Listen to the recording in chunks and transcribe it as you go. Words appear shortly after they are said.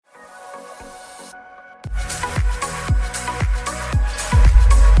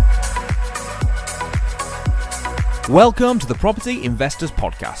Welcome to the Property Investors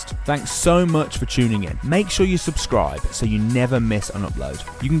Podcast. Thanks so much for tuning in. Make sure you subscribe so you never miss an upload.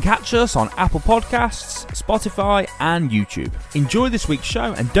 You can catch us on Apple Podcasts, Spotify, and YouTube. Enjoy this week's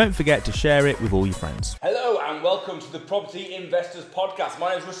show and don't forget to share it with all your friends. Hello and welcome to the Property Investors Podcast. My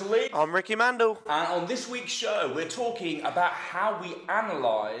name is Russell Lee. I'm Ricky Mandel. And on this week's show, we're talking about how we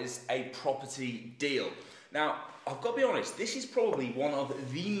analyse a property deal. Now, I've got to be honest, this is probably one of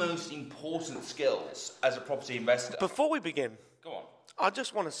the most important skills as a property investor. Before we begin, Go on. I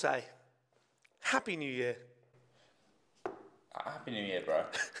just want to say, Happy New Year. Happy New Year, bro.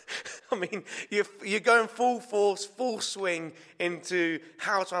 I mean, you're going full force, full swing into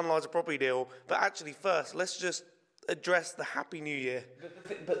how to analyse a property deal, but actually first, let's just address the Happy New Year.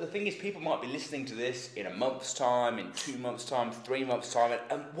 But the thing is, people might be listening to this in a month's time, in 2 months' time, 3 months' time,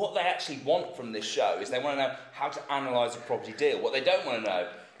 and what they actually want from this show is they want to know how to analyse a property deal. What they don't want to know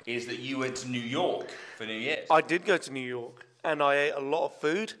is that you went to New York for New Year's. I did go to New York, and I ate a lot of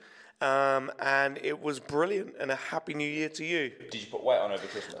food, and it was brilliant, and a Happy New Year to you. Did you put weight on over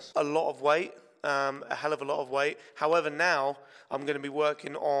Christmas? A lot of weight, a hell of a lot of weight. However, now I'm going to be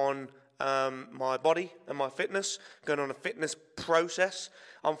working on my body and my fitness, going on a fitness process.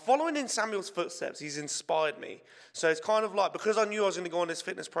 I'm following in Samuel's footsteps. He's inspired me. So it's kind of like, because I knew I was going to go on this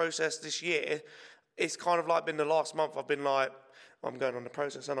fitness process this year, it's kind of like been the last month I've been like, I'm going on the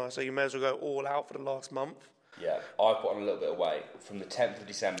process, aren't I? So you may as well go all out for the last month. Yeah, I put on a little bit of weight from the 10th of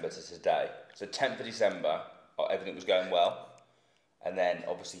December to today. So 10th of December, everything was going well. And then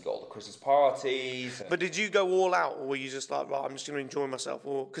obviously you got all the Christmas parties. But did you go all out, or were you just like, right, I'm just going to enjoy myself?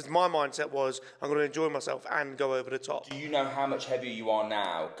 Or because my mindset was, I'm going to enjoy myself and go over the top. Do you know how much heavier you are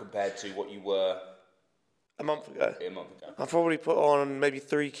now compared to what you were a month ago? A month ago. I've probably put on maybe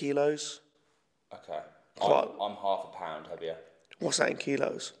 3 kilos. Okay. Quite. I'm half a pound heavier. What's that in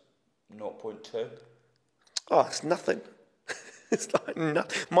kilos? 0.2. Oh, it's nothing. It's like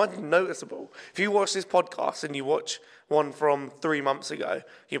mine's noticeable. If you watch this podcast and you watch one from 3 months ago,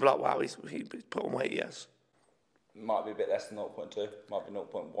 you'll be like, wow, he put on weight, yes. Might be a bit less than 0.2. Might be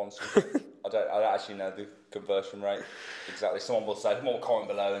 0.1 something. I don't actually know the conversion rate exactly. Someone will comment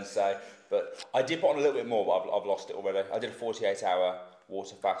below and say, but I did put on a little bit more, but I've lost it already. I did a 48-hour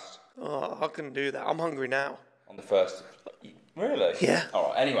water fast. Oh, I can do that. I'm hungry now. On the first. Really? Yeah.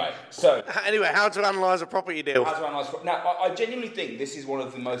 All right. Anyway, how to analyse a property deal? How to analyse. Now, I genuinely think this is one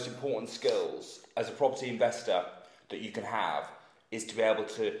of the most important skills as a property investor that you can have, is to be able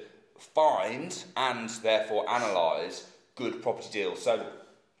to find and therefore analyse good property deals. So,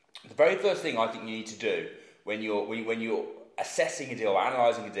 the very first thing I think you need to do when you're assessing a deal, or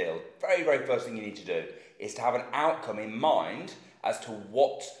analysing a deal, very, very first thing you need to do is to have an outcome in mind as to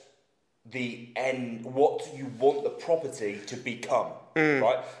what you want the property to become,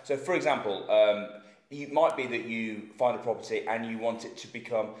 right? So, for example, it might be that you find a property and you want it to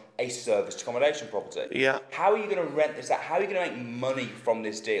become a serviced accommodation property. Yeah. How are you going to rent this out? How are you going to make money from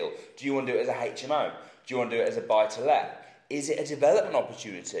this deal? Do you want to do it as a HMO? Do you want to do it as a buy-to-let? Is it a development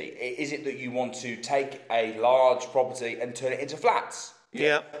opportunity? Is it that you want to take a large property and turn it into flats?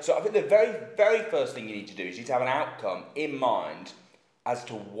 Yeah. So I think the very, very first thing you need to do is you need to have an outcome in mind as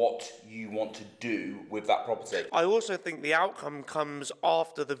to what you want to do with that property. I also think the outcome comes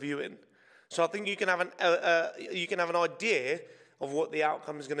after the viewing. So I think you can have an idea of what the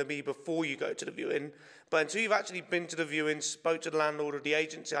outcome is going to be before you go to the viewing. But until you've actually been to the viewing, spoke to the landlord or the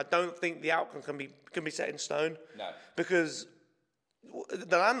agency, I don't think the outcome can be set in stone. No. Because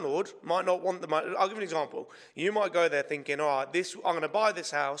the landlord might not want the money. I'll give you an example. You might go there thinking, all right, I'm going to buy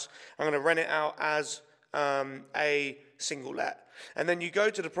this house, I'm going to rent it out as a single let. And then you go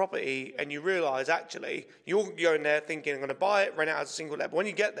to the property and you realise, actually, you're going there thinking, I'm going to buy it, rent it out as a single let. But when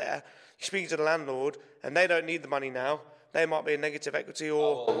you get there, you speak to the landlord and they don't need the money now. They might be a negative equity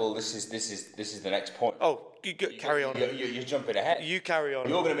or... Oh, well, this is the next point. Oh, carry on. You're jumping ahead. You carry on.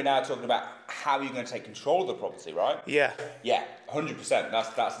 You're going to be now talking about how you're going to take control of the property, right? Yeah. Yeah, 100%.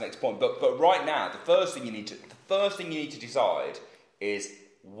 That's the next point. But right now, the first thing you need to decide is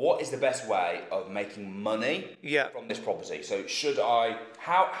what is the best way of making money from this property. So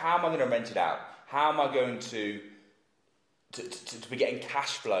how am I going to rent it out? How am I going to be getting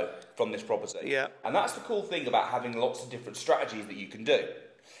cash flow from this property? Yeah. And that's the cool thing about having lots of different strategies that you can do.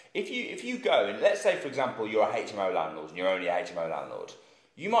 If you go and let's say, for example, you're a HMO landlord and you're only a HMO landlord,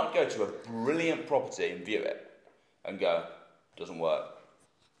 you might go to a brilliant property and view it and go, doesn't work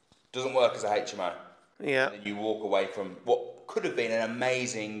as a HMO. Yeah. And then you walk away from what could have been an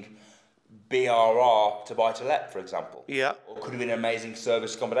amazing BRR to buy to let, for example. Yeah. Or it could have been an amazing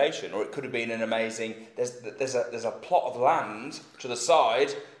service accommodation, or it could have been an amazing. There's a plot of land to the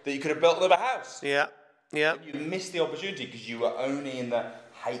side that you could have built another house. Yeah. Yeah. You missed the opportunity because you were only in the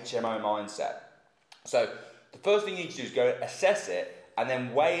HMO mindset. So the first thing you need to do is go assess it and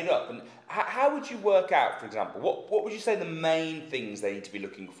then weigh it up. And how would you work out, for example, what would you say the main things they need to be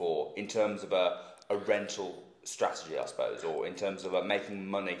looking for in terms of a rental strategy, I suppose, or in terms of making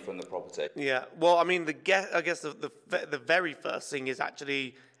money from the property? Yeah. Well, I mean, I guess the very first thing is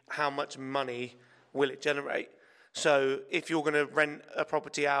actually how much money will it generate. So if you're going to rent a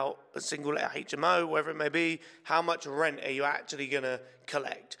property out, a single HMO, whatever it may be, how much rent are you actually going to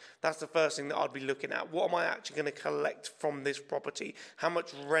collect? That's the first thing that I'd be looking at. What am I actually going to collect from this property? How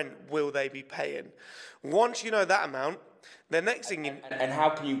much rent will they be paying? Once you know that amount, the next thing and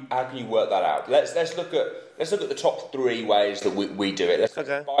how can you work that out? Let's look at the top 3 ways that we do it. Let's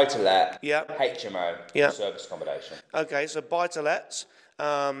buy to let, HMO, and service accommodation. Okay, so buy to lets.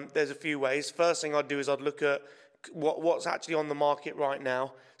 There's a few ways. First thing I'd do is I'd look at what's actually on the market right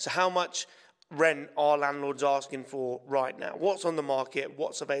now. So how much rent are landlords asking for right now? What's on the market?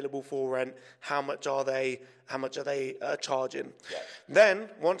 What's available for rent? How much are they charging? Yeah. Then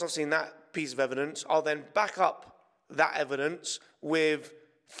once I've seen that piece of evidence, I'll then back up that evidence with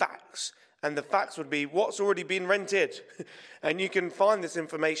facts. And the facts would be what's already been rented. And you can find this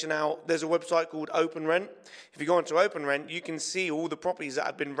information out. There's a website called Open Rent. If you go onto Open Rent, you can see all the properties that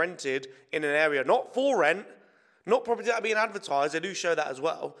have been rented in an area, not for rent, not properties that are being advertised. They do show that as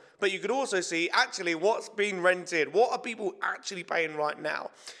well. But you could also see actually what's being rented. What are people actually paying right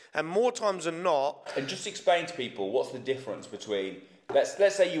now? And more times than not... And just explain to people what's the difference between...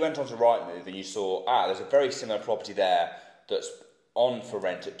 Let's say you went onto Rightmove and you saw, there's a very similar property there that's on for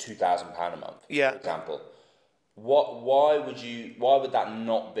rent at £2,000 a month, for example. Why would that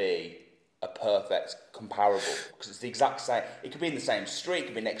not be a perfect comparable? Because it's the exact same. It could be in the same street, it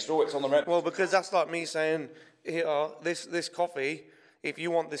could be next door, it's on the rent. Well, because that's like me saying, here, this coffee, if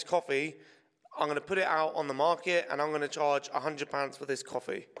you want this coffee, I'm going to put it out on the market and I'm going to charge £100 for this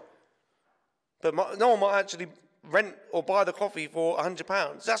coffee. But no one might actually rent or buy the coffee for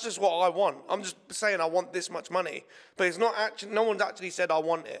 £100. That's just what I want. I'm just saying I want this much money. But it's not actually, no one's actually said I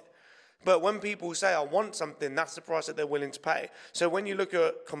want it. But when people say I want something, that's the price that they're willing to pay. So when you look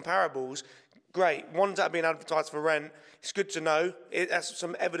at comparables, great. Ones that are being advertised for rent, it's good to know. That's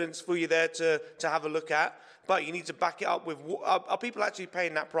some evidence for you there to have a look at. But you need to back it up with, are people actually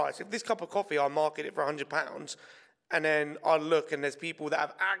paying that price? If this cup of coffee, I market it for £100, and then I look and there's people that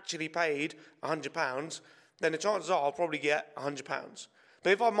have actually paid £100, then the chances are I'll probably get £100.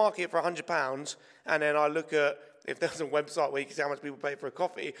 But if I market it for £100 and then I look at, if there's a website where you can see how much people pay for a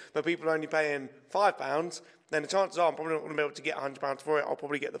coffee, but people are only paying £5, then the chances are I'm probably not going to be able to get £100 for it. I'll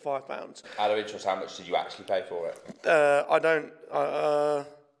probably get the £5. Out of interest, how much did you actually pay for it? I don't know.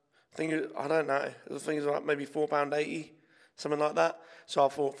 I think it's like maybe £4.80, something like that. So I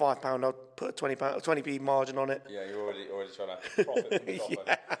thought £5, I'll put a 20p margin on it. Yeah, you're already trying to profit from the profit.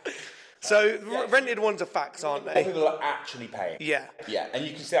 Yeah. So rented ones are facts, aren't they? People are actually paying. Yeah. Yeah, and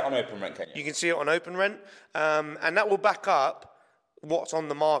you can see it on Open Rent, can you? You can see it on Open Rent, and that will back up what's on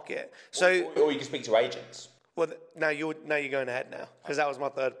the market. So, or you can speak to agents. Well, now you're going ahead now, because that was my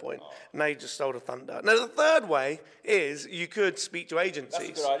third point. Now you just stole the thunder. Now the third way is you could speak to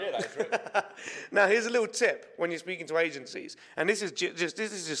agencies. That's a good idea. That is really. Now here's a little tip when you're speaking to agencies, and this is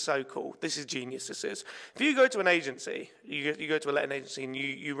just so cool. This is genius. This is if you go to an agency, you go to a letting agency, and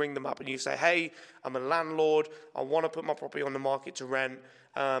you ring them up and you say, "Hey, I'm a landlord. I want to put my property on the market to rent.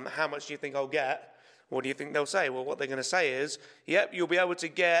 How much do you think I'll get?" What do you think they'll say? Well, what they're going to say is, "Yep, you'll be able to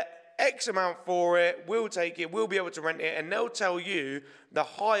get X amount for it, we'll take it, we'll be able to rent it," and they'll tell you the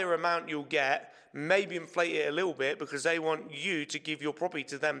higher amount you'll get, maybe inflate it a little bit because they want you to give your property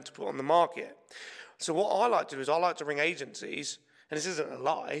to them to put on the market. So what I like to do is I like to ring agencies, and this isn't a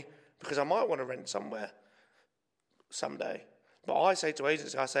lie, because I might want to rent somewhere someday. But I say to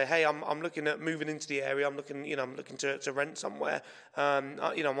agencies, I say, "Hey, I'm looking at moving into the area. I'm looking to rent somewhere. I'm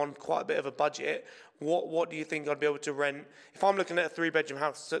on quite a bit of a budget. What do you think I'd be able to rent? If I'm looking at a 3-bedroom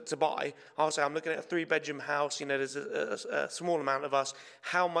house to buy, I'll say I'm looking at a 3-bedroom house. There's a small amount of us.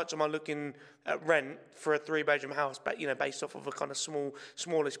 How much am I looking at rent for a 3-bedroom house? But based off of a kind of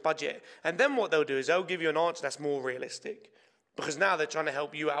smallish budget. And then what they'll do is they'll give you an answer that's more realistic. Because now they're trying to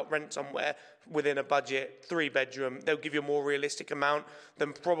help you out rent somewhere within a budget, 3-bedroom. They'll give you a more realistic amount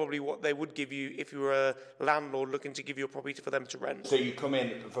than probably what they would give you if you were a landlord looking to give you a property for them to rent. So you come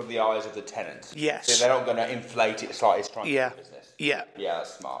in from the eyes of the tenant? Yes. So they're not going to inflate it slightly to try and get the business? Yeah. Yeah,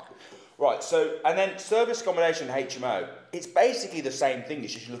 that's smart. Right, so, and then service accommodation HMO. it's basically the same thing.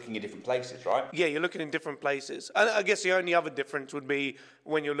 It's just looking at different places, right? Yeah, you're looking in different places. And I guess the only other difference would be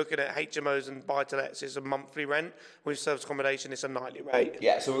when you're looking at HMOs and buy-to-lets, it's a monthly rent. With service accommodation, it's a nightly rate.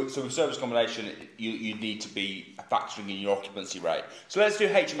 Yeah, so with service accommodation, you need to be factoring in your occupancy rate. So let's do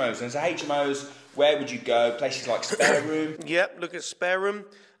HMOs. And so HMOs, where would you go? Places like spare room? Yep, look at spare room.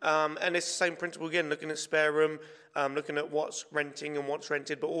 And it's the same principle again, looking at spare room, looking at what's renting and what's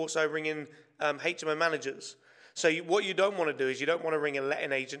rented, but also ringing HMO managers. So what you don't want to do is you don't want to ring a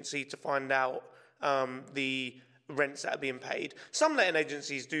letting agency to find out the rents that are being paid. Some letting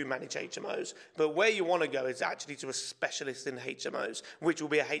agencies do manage HMOs, but where you want to go is actually to a specialist in HMOs, which will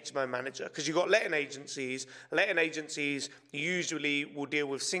be a HMO manager. Because you've got letting agencies usually will deal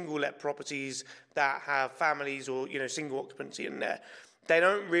with single let properties that have families or single occupancy in there. They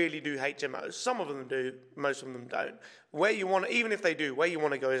don't really do HMOs. Some of them do, most of them don't. Where you want, even if they do, where you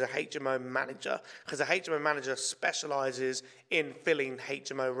want to go is a HMO manager, because a HMO manager specialises in filling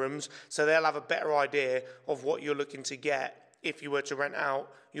HMO rooms, so they'll have a better idea of what you're looking to get if you were to rent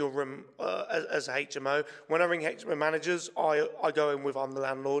out your room as a HMO. When I ring HMO managers, I go in with I'm the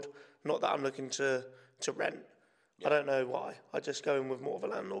landlord, not that I'm looking to rent. Yeah. I don't know why. I just go in with more of a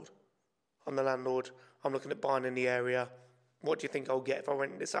landlord. I'm the landlord. I'm looking at buying in the area. What do you think I'll get if I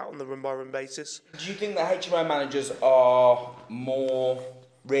rent this out on the room-by-room basis? Do you think that HMO managers are more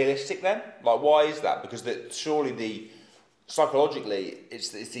realistic then? Like, why is that? Because psychologically, it's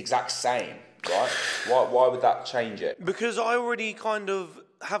the exact same, right? Why would that change it? Because I already kind of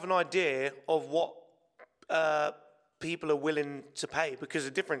have an idea of what people are willing to pay. Because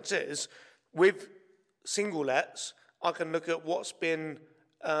the difference is, with single lets, I can look at what's been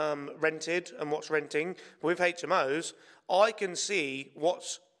rented and what's renting. With HMOs, I can see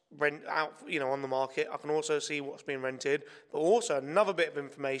what's rent out, on the market. I can also see what's being rented. But also another bit of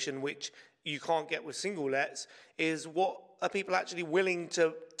information which you can't get with single lets is what are people actually willing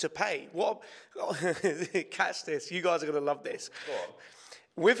to pay? Catch this. You guys are going to love this. Go on.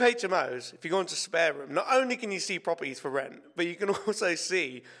 With HMOs, if you go into spare room, not only can you see properties for rent, but you can also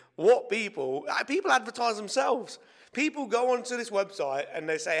see what people advertise themselves. People go onto this website and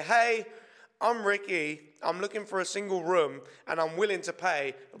they say, hey, I'm Ricky, I'm looking for a single room and I'm willing to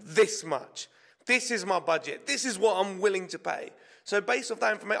pay this much. This is my budget. This is what I'm willing to pay. So based off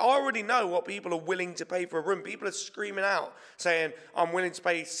that information, I already know what people are willing to pay for a room. People are screaming out saying, I'm willing to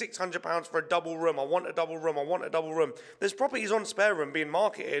pay £600 for a double room. I want a double room. I want a double room. There's properties on spare room being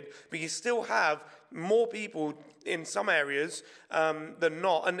marketed, but you still have more people in some areas than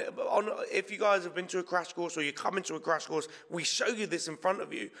not. And if you guys have been to a crash course or you come into a crash course, we show you this in front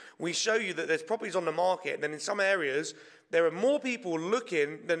of you. We show you that there's properties on the market. Then in some areas, there are more people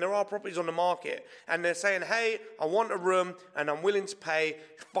looking than there are properties on the market. And they're saying, hey, I want a room and I'm willing to pay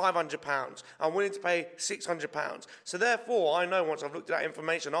 £500. I'm willing to pay £600. So therefore, I know once I've looked at that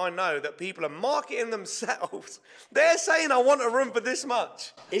information, I know that people are marketing themselves. They're saying, I want a room for this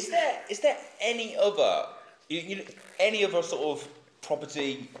much. Is there any other any other sort of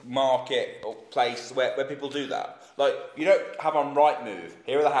property market or place where people do that? Like, you don't have on Rightmove,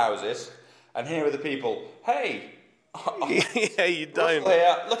 here are the houses, and here are the people, hey, yeah, you don't.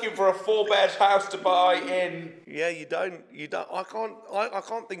 Here, looking for a 4-bed house to buy in. Yeah, you don't. I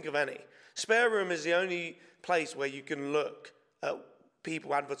can't think of any. Spare room is the only place where you can look at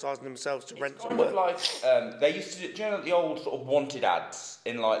people advertising themselves to rent somewhere. It's kind of like they used to do. Do you know the old sort of wanted ads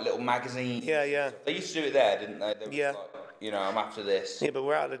in like little magazines? Yeah. They used to do it there, didn't they? Yeah. Like, I'm after this. Yeah, but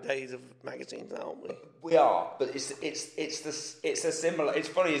we're out of the days of magazines now, aren't we? We are, but it's a similar. It's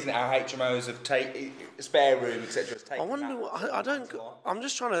funny, isn't it? How HMOs have taken spare room, etc. I wonder. I'm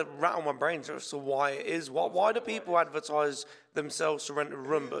just trying to rattle my brains as to why it is. Why do people advertise themselves to rent a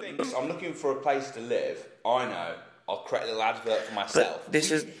room? But I'm looking for a place to live. I know. I'll create a little advert for myself. But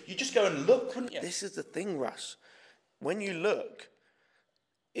you just go and look, wouldn't you? This is the thing, Russ. When you look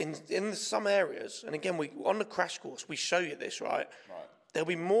in some areas, and again, on the crash course we show you this, right? Right. There'll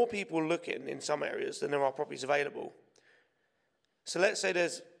be more people looking in some areas than there are properties available. So let's say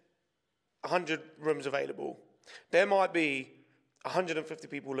there's 100 rooms available. There might be 150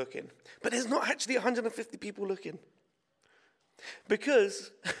 people looking, but there's not actually 150 people looking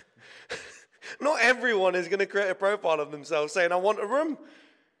because not everyone is going to create a profile of themselves saying, I want a room.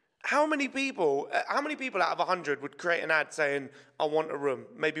 How many people out of 100 would create an ad saying, I want a room?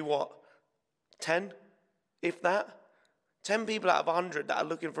 Maybe what? 10, if that? 10 people out of 100 that are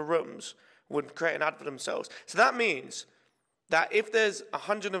looking for rooms would create an ad for themselves. So that means that if there's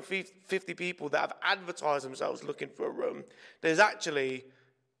 150 people that have advertised themselves looking for a room, there's actually,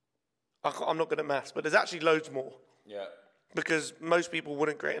 I'm not good at maths, but there's actually loads more. Yeah. Because most people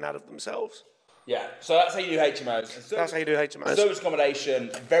wouldn't create an ad of themselves. Yeah, so that's how you do HMOs. That's how you do HMOs. Service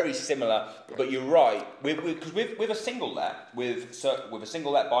accommodation, very similar, but you're right. Because with a single let, with a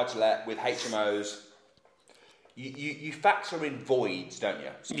single let, buy to let, with HMOs, you factor in voids, don't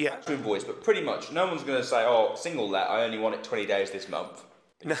you? So you factor in voids, but pretty much no one's going to say, "Oh, single let, I only want it 20 days this month."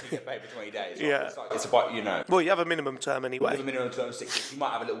 You get paid for 20 days. Right? It's about, you know. Well, you have a minimum term anyway. You have a minimum term of 6 years. You might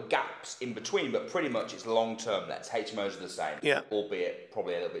have a little gaps in between, but pretty much it's long-term lets. HMOs are the same, albeit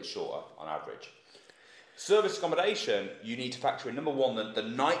probably a little bit shorter on average. Service accommodation, you need to factor in, number one, the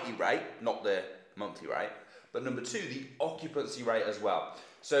nightly rate, not the monthly rate, but number two, the occupancy rate as well.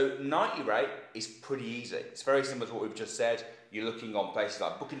 So nightly rate is pretty easy. It's very similar to what we've just said. You're looking on places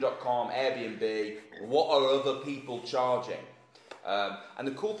like Booking.com, Airbnb. What are other people charging? And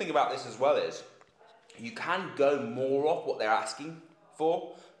the cool thing about this as well is you can go more off what they're asking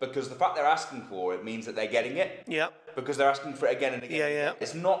for, because the fact they're asking for it means that they're getting it. Yeah. Because they're asking for it again and again. Yeah.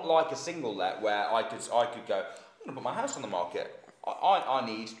 It's not like a single let where I could go, I'm going to put my house on the market. I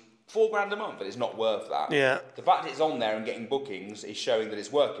need $4,000 a month, and it's not worth that. Yeah. The fact that it's on there and getting bookings is showing that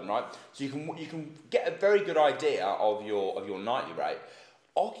it's working, right? So you can get a very good idea of your nightly rate.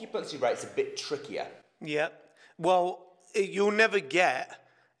 Occupancy rate's a bit trickier. Yeah. Well, you'll never get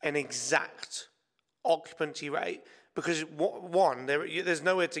an exact occupancy rate because one, there's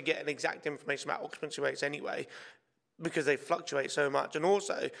nowhere to get an exact information about occupancy rates anyway, because they fluctuate so much, and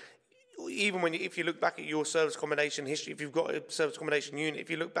also, even if you look back at your service accommodation history, if you've got a service accommodation unit, if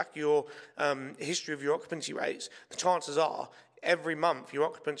you look back at your history of your occupancy rates, the chances are every month your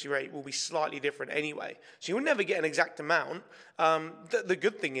occupancy rate will be slightly different anyway. So you'll never get an exact amount. The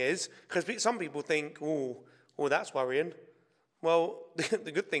good thing is, because some people think, oh, that's worrying. Well,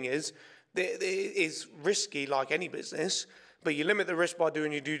 the good thing is, it is risky like any business, but you limit the risk by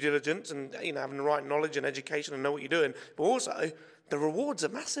doing your due diligence and having the right knowledge and education and know what you're doing. But also, the rewards are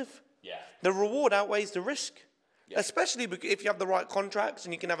massive. Yeah. The reward outweighs the risk, especially if you have the right contracts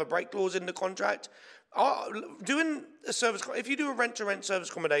and you can have a break clause in the contract. Doing a service, if you do a rent-to-rent service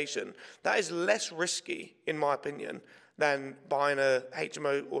accommodation, that is less risky, in my opinion, than buying a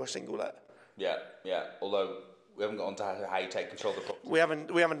HMO or a single let. Yeah. Although we haven't got on to how you take control of the property.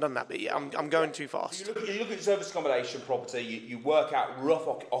 We haven't done that bit yet. I'm going too fast. You look at service accommodation property. You work out rough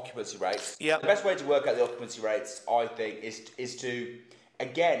occupancy rates. Yeah. The best way to work out the occupancy rates, I think, is to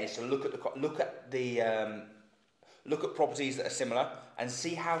look at properties that are similar and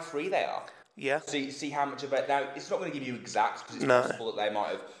see how free they are. Yeah. See how much of it. Now, it's not going to give you exacts because it's possible that they might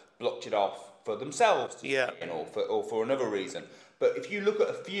have blocked it off for themselves, or for another reason. But if you look at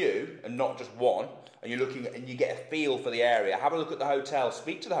a few and not just one, and you're looking and you get a feel for the area, have a look at the hotels,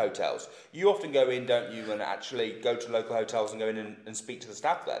 speak to the hotels. You often go in, don't you, and actually go to local hotels and go in and speak to the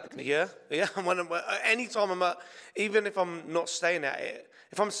staff there. Yeah. Anytime even if I'm not staying at it,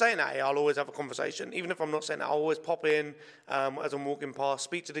 if I'm staying at it, I'll always have a conversation. Even if I'm not staying at it, I'll always pop in as I'm walking past,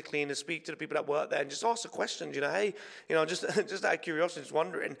 speak to the cleaners, speak to the people that work there, and just ask the questions. Hey, just out of curiosity, just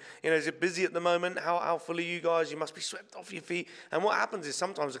wondering, is it busy at the moment? How full are you guys? You must be swept off your feet. And what happens is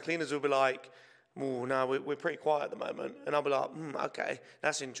sometimes the cleaners will be like, oh, no, we're pretty quiet at the moment. And I'll be like, okay,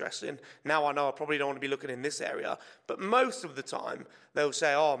 that's interesting. Now I know I probably don't want to be looking in this area. But most of the time, they'll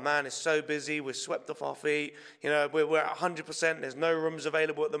say, oh, man, it's so busy. We're swept off our feet. We're at 100%. There's no rooms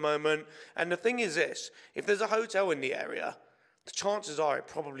available at the moment. And the thing is this, if there's a hotel in the area, the chances are it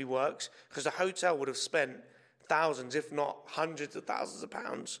probably works because the hotel would have spent thousands, if not hundreds of thousands of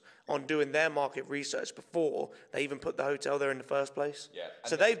pounds on doing their market research before they even put the hotel there in the first place. Yeah.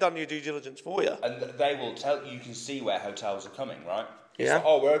 So they've done your due diligence for you. And they will tell you can see where hotels are coming, right? Yeah. It's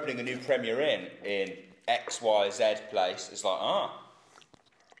like, we're opening a new Premier Inn in XYZ place. It's like,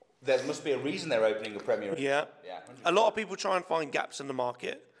 there must be a reason they're opening a Premier Inn. Yeah. 100%. A lot of people try and find gaps in the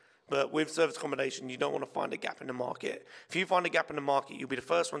market. But with service accommodation, you don't want to find a gap in the market. If you find a gap in the market, you'll be the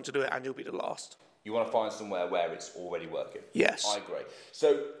first one to do it and you'll be the last. You want to find somewhere where it's already working. Yes. I agree.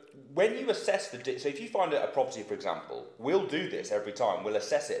 So when you assess so if you find a property, for example, we'll do this every time. We'll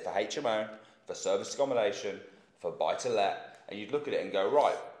assess it for HMO, for service accommodation, for buy-to-let, and you'd look at it and go,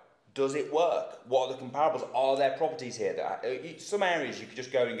 right, does it work? What are the comparables? Are there properties here that... some areas you could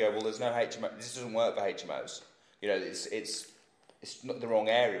just go and go, well, there's no HMO. This doesn't work for HMOs. It's not the wrong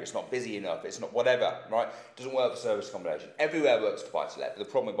area, it's not busy enough, it's not whatever, right? It doesn't work for service accommodation. Everywhere works for buy-to-let, but the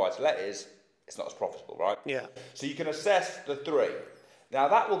problem with buy-to-let is it's not as profitable, right? Yeah. So you can assess the three. Now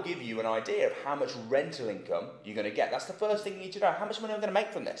that will give you an idea of how much rental income you're going to get. That's the first thing you need to know. How much money am I going to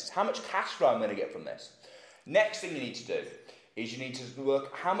make from this? How much cash flow am I going to get from this? Next thing you need to do is you need to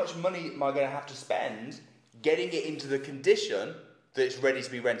work how much money am I going to have to spend getting it into the condition that it's ready to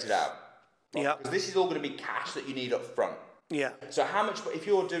be rented out. Right? Yeah. Because this is all going to be cash that you need up front. Yeah. So how much, if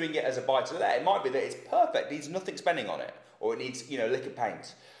you're doing it as a buy-to-let, it might be that it's perfect, needs nothing spending on it, or it needs, liquor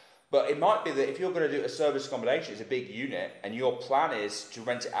paint. But it might be that if you're going to do a service accommodation, it's a big unit, and your plan is to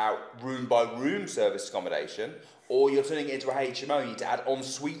rent it out room by room service accommodation, or you're turning it into a HMO, you need to add en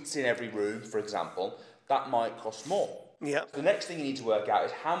suites in every room, for example, that might cost more. Yeah. So the next thing you need to work out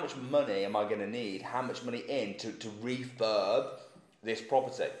is how much money am I going to need, how much money in to refurb this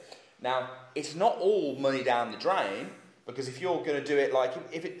property. Now, it's not all money down the drain, because if you're going to do it like,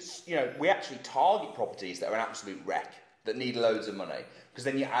 if it's, we actually target properties that are an absolute wreck, that need loads of money, because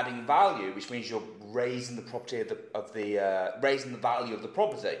then you're adding value, which means you're raising the property raising the value of the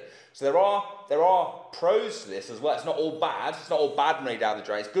property. So there are pros to this as well. It's not all bad. It's not all bad money down the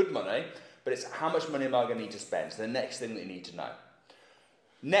drain. It's good money, but it's how much money am I going to need to spend? So the next thing that you need to know.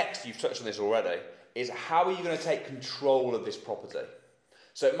 Next, you've touched on this already, is how are you going to take control of this property?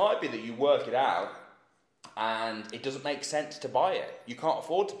 So it might be that you work it out and it doesn't make sense to buy it. You can't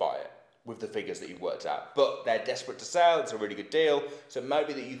afford to buy it with the figures that you've worked out, but they're desperate to sell, it's a really good deal, so it might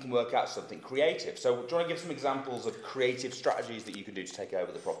be that you can work out something creative. So do you want to give some examples of creative strategies that you can do to take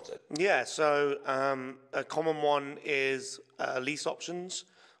over the property? Yeah, so a common one is lease options.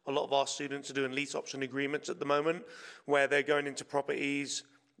 A lot of our students are doing lease option agreements at the moment, where they're going into properties,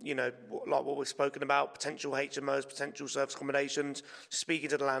 like what we've spoken about, potential HMOs, potential service accommodations, speaking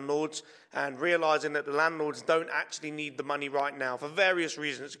to the landlords and realising that the landlords don't actually need the money right now for various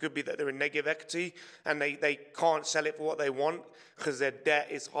reasons. It could be that they're in negative equity and they can't sell it for what they want because their debt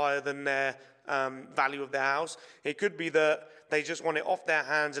is higher than their value of their house. It could be that they just want it off their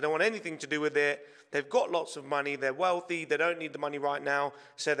hands, they don't want anything to do with it. They've got lots of money, they're wealthy, they don't need the money right now,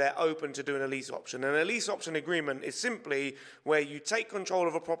 so they're open to doing a lease option. And a lease option agreement is simply where you take control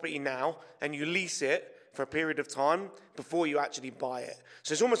of a property now and you lease it for a period of time before you actually buy it.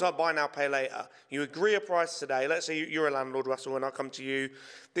 So it's almost like buy now, pay later. You agree a price today. Let's say you're a landlord, Russell, and I come to you.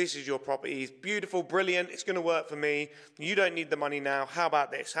 This is your property. It's beautiful, brilliant. It's going to work for me. You don't need the money now. How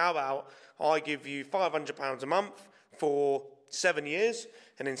about this? How about I give you £500 a month for 7 years,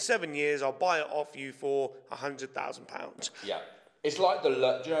 and in 7 years I'll buy it off you for £100,000. Yeah, it's like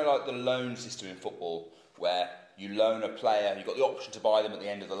like the loan system in football, where you loan a player, you've got the option to buy them at the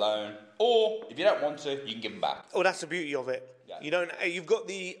end of the loan, or if you don't want to, you can give them back. Oh, that's the beauty of it. Yeah. You've got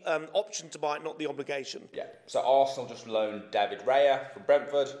the option to buy it, not the obligation. Yeah. So Arsenal just loaned David Raya from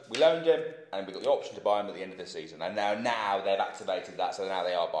Brentford. We loaned him, and we got the option to buy him at the end of the season. And now they've activated that, so now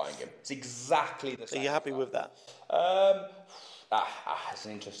they are buying him. It's exactly the same. Are you happy with that? It's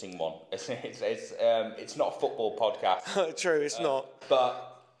an interesting one. It's not a football podcast. True, it's not.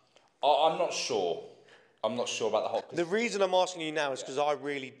 But I'm not sure. I'm not sure about the whole... The reason I'm asking you now is because I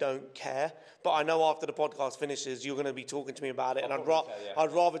really don't care. But I know after the podcast finishes, you're going to be talking to me about it. And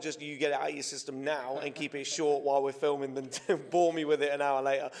I'd rather just you get it out of your system now and keep it short while we're filming than to bore me with it an hour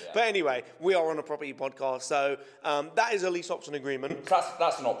later. Yeah. But anyway, we are on a property podcast. So that is a lease option agreement.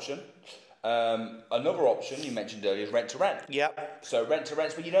 That's an option. Another option you mentioned earlier is rent to rent. Yep. So rent to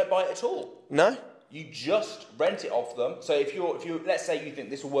rent is where you don't buy it at all. No. You just rent it off them. So if you let's say you think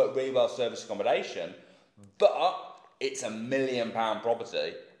this will work really well service accommodation, but it's £1 million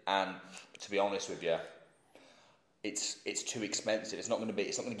property, and to be honest with you, it's too expensive. It's not going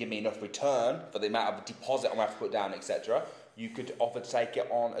to give me enough return for the amount of deposit I'm going to have to put down, etc. You could offer to take it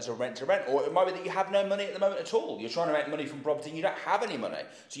on as a rent to rent, or it might be that you have no money at the moment at all. You're trying to make money from property and you don't have any money,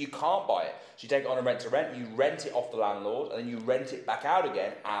 so you can't buy it. So you take it on a rent to rent, you rent it off the landlord, and then you rent it back out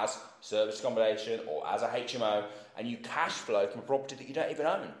again as service accommodation or as a HMO, and you cash flow from a property that you don't even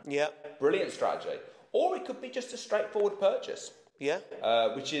own. Yeah. Brilliant strategy. Or it could be just a straightforward purchase. Yeah.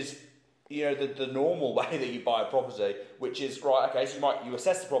 Which is, the normal way that you buy a property, which is, right, okay, so you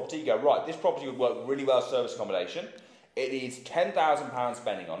assess the property, you go, right, this property would work really well service accommodation. It needs £10,000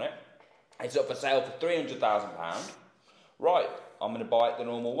 spending on it. It's up for sale for £300,000. Right, I'm going to buy it the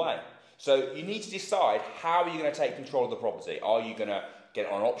normal way. So you need to decide how are you going to take control of the property. Are you going to get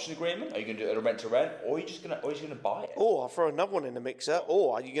it on an option agreement? Are you going to do it at a rent to rent? Or are you just going to buy it? Or I'll throw another one in the mixer.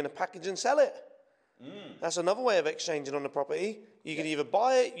 Or are you going to package and sell it? That's another way of exchanging on the property. You could either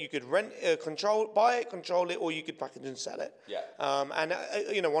buy it, you could buy it, control it, or you could package and sell it. Yeah.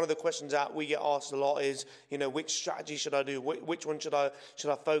 And one of the questions that we get asked a lot is, which strategy should I do? Which one should I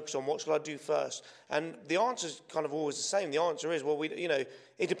focus on? What should I do first? And the answer is kind of always the same. The answer is,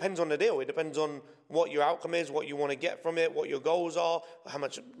 it depends on the deal. It depends on what your outcome is, what you want to get from it, what your goals are, how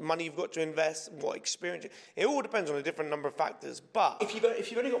much money you've got to invest, what experience. It all depends on a different number of factors. But if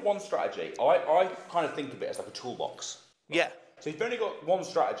you've only got one strategy, I kind of think of it as like a toolbox. Yeah. So if you've only got one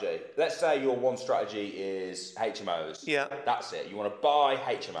strategy, let's say your one strategy is HMOs. Yeah. That's it. You want to buy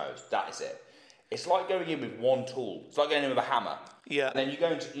HMOs. That is it. It's like going in with one tool. It's like going in with a hammer. Yeah. And then you've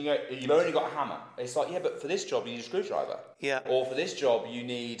only got a hammer. It's like, yeah, but for this job you need a screwdriver. Yeah. Or for this job you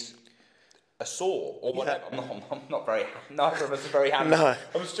need a saw or whatever. Yeah. I'm not very. Neither of us are very handy. No.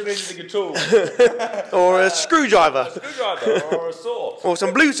 I'm struggling to think of tools. Or a screwdriver. A screwdriver or a saw. Or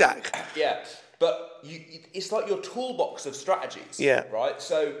some blue tack. Yeah. But it's like your toolbox of strategies. Yeah. Right.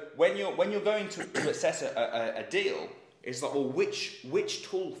 So when you're going to assess a deal, it's like, well, which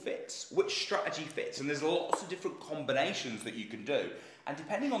tool fits, which strategy fits, and there's lots of different combinations that you can do, and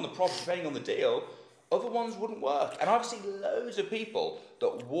depending on the problem, depending on the deal, other ones wouldn't work. And I've seen loads of people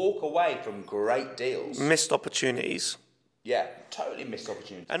that walk away from great deals. Missed opportunities. Yeah, totally missed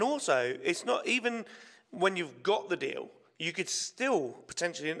opportunities. And also, it's not even when you've got the deal, you could still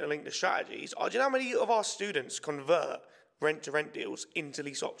potentially interlink the strategies. Do you know how many of our students convert rent-to-rent deals into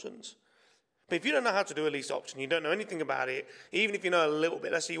lease options? But if you don't know how to do a lease option, you don't know anything about it, even if you know a little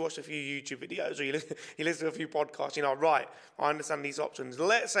bit, let's say you watch a few YouTube videos or you listen to a few podcasts, right, I understand lease options.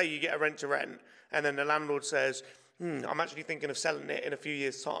 Let's say you get a rent-to-rent and then the landlord says, I'm actually thinking of selling it in a few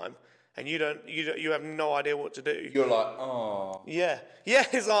years' time, and you have no idea what to do. You're like, oh. Yeah,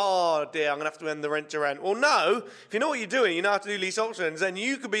 it's like, oh dear, I'm going to have to end the rent-to-rent. Well, no, if you know what you're doing, you know how to do lease options, then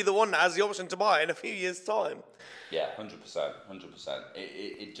you could be the one that has the option to buy it in a few years' time. Yeah, 100%.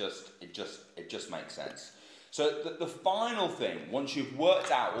 It just makes sense. So the final thing, once you've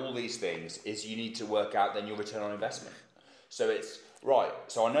worked out all these things, is you need to work out then your return on investment. So it's right.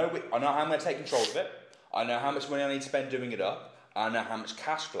 So I know how I'm going to take control of it. I know how much money I need to spend doing it up. I know how much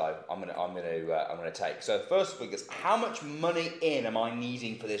cash flow I'm going to take. So the first thing is, how much money in am I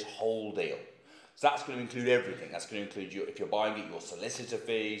needing for this whole deal? So that's going to include everything. That's going to include if you're buying it, your solicitor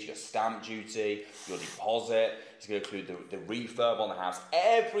fees, your stamp duty, your deposit. It's going to include the refurb on the house.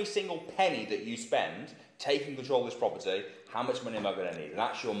 Every single penny that you spend taking control of this property, how much money am I going to need? And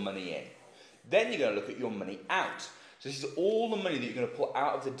that's your money in. Then you're going to look at your money out. So this is all the money that you're going to pull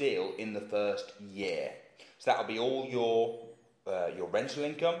out of the deal in the first year. So that'll be all your rental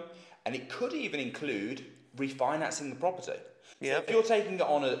income, and it could even include refinancing the property. Yeah. So if you're taking it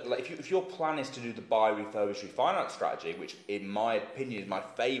on if your plan is to do the buy, refurbish, refinance strategy, which in my opinion is my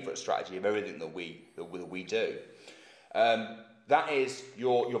favourite strategy of everything that we do, that is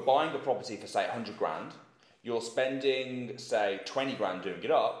you're buying a property for say 100 grand, you're spending say 20 grand doing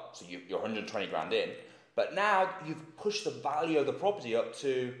it up, so you're 120 grand in, but now you've pushed the value of the property up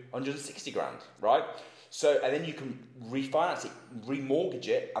to 160 grand, right? So, and then you can refinance it, remortgage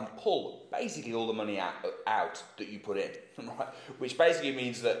it, and pull basically all the money out that you put in, right? Which basically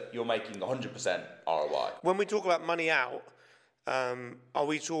means that you're making 100% ROI. When we talk about money out, are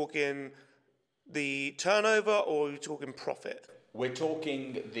we talking the turnover or are we talking profit? We're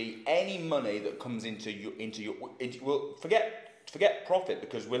talking any money that comes into your. Well, forget profit,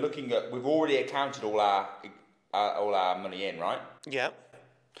 because we've already accounted all our money in, right? Yeah.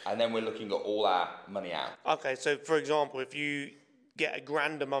 And then we're looking at all our money out. Okay, so for example, if you get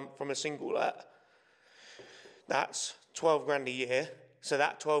 $1,000 a month from a single let, that's 12 grand a year. So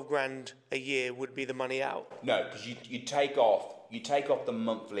that 12 grand a year would be the money out. No, because you take off the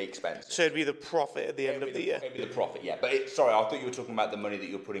monthly expense. So it'd be the profit at the end of the year. It'd be the profit, yeah. But sorry, I thought you were talking about the money that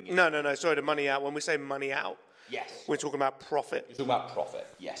you're putting in. No. Sorry, the money out. When we say money out, yes, we're talking about profit. You're talking about profit,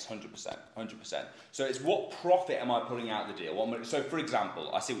 yes, 100%. So it's what profit am I putting out of the deal? So for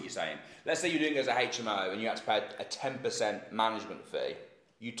example, I see what you're saying. Let's say you're doing it as a HMO and you have to pay a 10% management fee.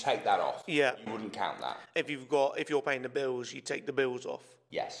 You take that off. Yeah. You wouldn't count that. If you're paying the bills, you take the bills off.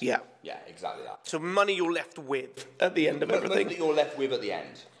 Yes. Yeah. Yeah, exactly that. So money you're left with at the end of everything. Money that you're left with at the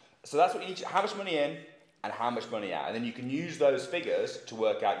end. So that's what you need to, how much money in and how much money out. And then you can use those figures to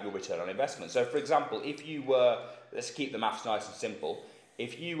work out your return on investment. So for example, if you were, let's keep the maths nice and simple.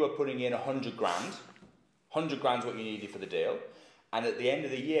 If you were putting in 100 grand, 100 grand's what you needed for the deal, and at the end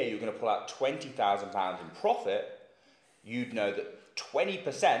of the year you're going to pull out £20,000 in profit, you'd know that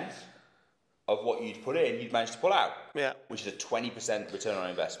 20% of what you'd put in, you'd manage to pull out. Yeah. Which is a 20% return on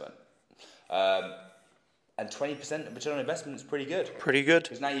investment. And 20% return on investment is pretty good. Pretty good.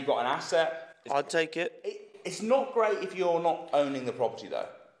 Because now you've got an asset. I'd take it. It's not great if you're not owning the property, though.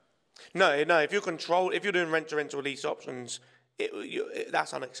 No. If you're doing rent-to-rent or lease options,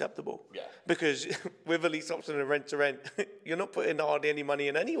 that's unacceptable. Yeah. Because with a lease option and rent-to-rent, you're not putting hardly any money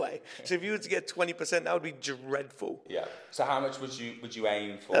in anyway. So if you were to get 20%, that would be dreadful. Yeah. So how much would you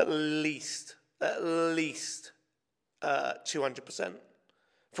aim for? At least 200%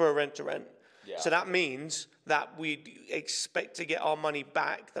 for a rent-to-rent. Yeah. So that means that we'd expect to get our money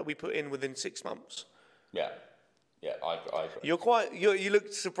back that we put in within 6 months. Yeah. Yeah, I agree. You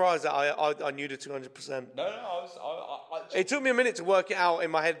looked surprised that I knew the 200%. No, I It took me a minute to work it out in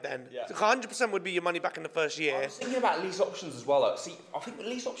my head then. Yeah. 100% would be your money back in the first year. I was thinking about lease options as well. See, I think the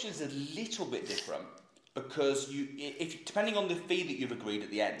lease option is a little bit different because if depending on the fee that you've agreed at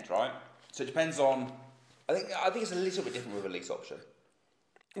the end, right? So it depends on. I think it's a little bit different with a lease option.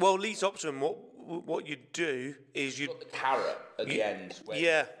 Well, lease option, what you do is you Got the carrot at the end.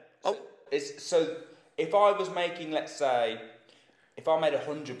 Yeah. So if I was making, let's say, if I made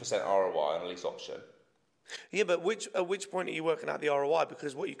 100% ROI on a lease option. Yeah, but at which point are you working out the ROI?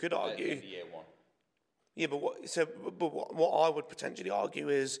 Because what you could argue. At the year one. Yeah, but what I would potentially argue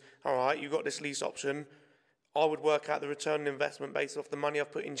is, all right, you've got this lease option. I would work out the return on investment based off the money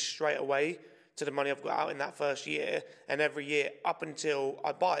I've put in straight away to the money I've got out in that first year, and every year up until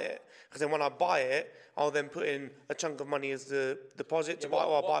I buy it. Because then when I buy it, I'll then put in a chunk of money as the deposit to buy it,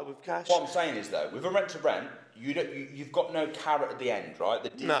 or I'll buy it with cash. What I'm saying is, though, with a rent-to-rent, you've got no carrot at the end, right? The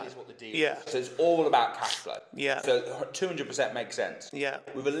deal is what the deal is. So it's all about cash flow. Yeah. So 200% makes sense. Yeah.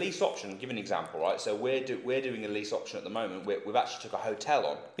 With a lease option, give an example, right? So we're doing a lease option at the moment. We've actually took a hotel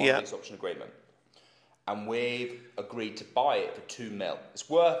on a lease option agreement. And we've agreed to buy it for 2 mil. It's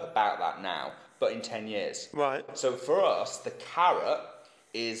worth about that now, but in 10 years. Right. So for us, the carrot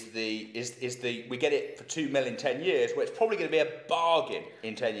is the we get it for 2 mil in 10 years, where it's probably going to be a bargain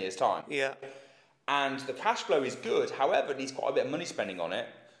in 10 years' time. Yeah. And the cash flow is good. However, it needs quite a bit of money spending on it,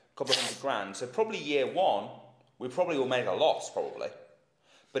 a couple of $100,000. So probably year one, we probably will make a loss, probably.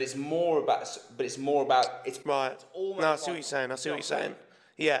 But it's more about it's right. Almost No, I see what you're saying.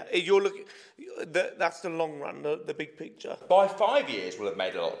 Yeah, you're looking. That's the long run, the big picture. By 5 years, we'll have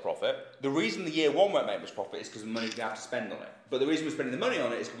made a lot of profit. The reason the year one won't make much profit is because the money's going to have to spend on it. But the reason we're spending the money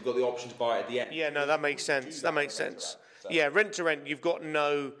on it is because we've got the option to buy it at the end. Yeah, no, that makes sense. That makes sense. Yeah, rent to rent, you've got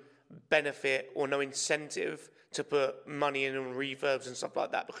no benefit or no incentive to put money in on refurbs and stuff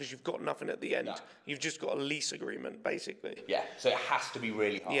like that because you've got nothing at the end. No. You've just got a lease agreement, basically. Yeah, so it has to be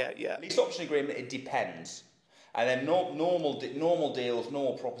really hard. Yeah. Lease option agreement, it depends. And then normal deals,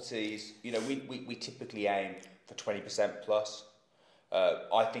 normal properties, we typically aim for 20% plus.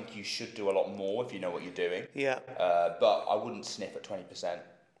 I think you should do a lot more if you know what you're doing. Yeah. But I wouldn't sniff at 20%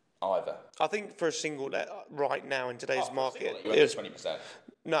 either. I think for a single let right now in today's market, it's 20%.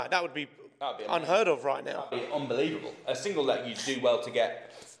 No, that would be unheard of right now. That'd be unbelievable. A single let, you'd do well to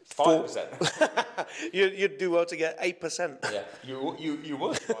get 5%. You'd do well to get 8%. Yeah, you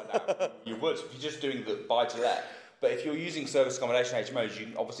would right now. You would if you're just doing the buy to let. But if you're using service accommodation HMOs, you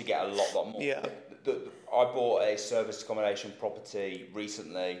can obviously get a lot more. Yeah. I bought a service accommodation property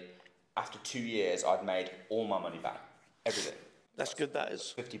recently. After 2 years, I'd made all my money back, everything. That's good. That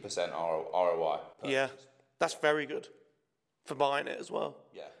is 50% ROI. Yeah, that's very good for buying it as well.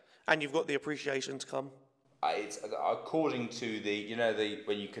 Yeah, and you've got the appreciation to come. It's according to the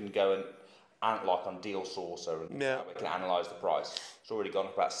when you can go and like on Deal Sourcer and we can analyse the price. It's already gone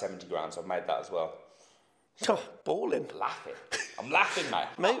up about 70 grand, so I've made that as well. So, balling. I'm laughing,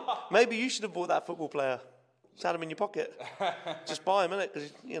 mate. Maybe you should have bought that football player. Just had him in your pocket. Just buy him, innit?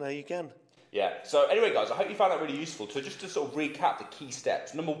 Because you can. Yeah. So anyway, guys, I hope you found that really useful. So just to sort of recap the key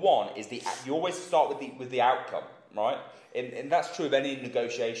steps. Number one is you always start with the outcome, right? And that's true of any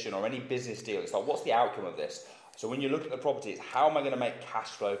negotiation or any business deal. It's like, what's the outcome of this? So when you look at the property, it's how am I going to make cash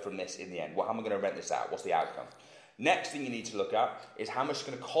flow from this in the end? How am I going to rent this out? What's the outcome? Next thing you need to look at is how much it's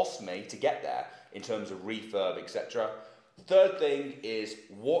going to cost me to get there in terms of refurb, etc. Third thing is,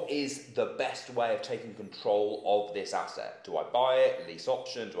 what is the best way of taking control of this asset? Do I buy it, lease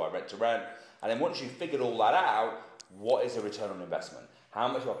option, do I rent to rent? And then once you've figured all that out, what is the return on investment? How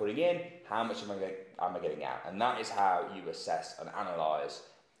much am I putting in? How much am I getting out? And that is how you assess and analyse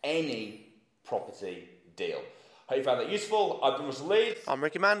any property deal. Hope you found that useful. I've been Russell Leeds. I'm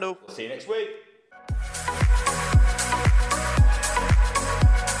Ricky Mandel. See you next week.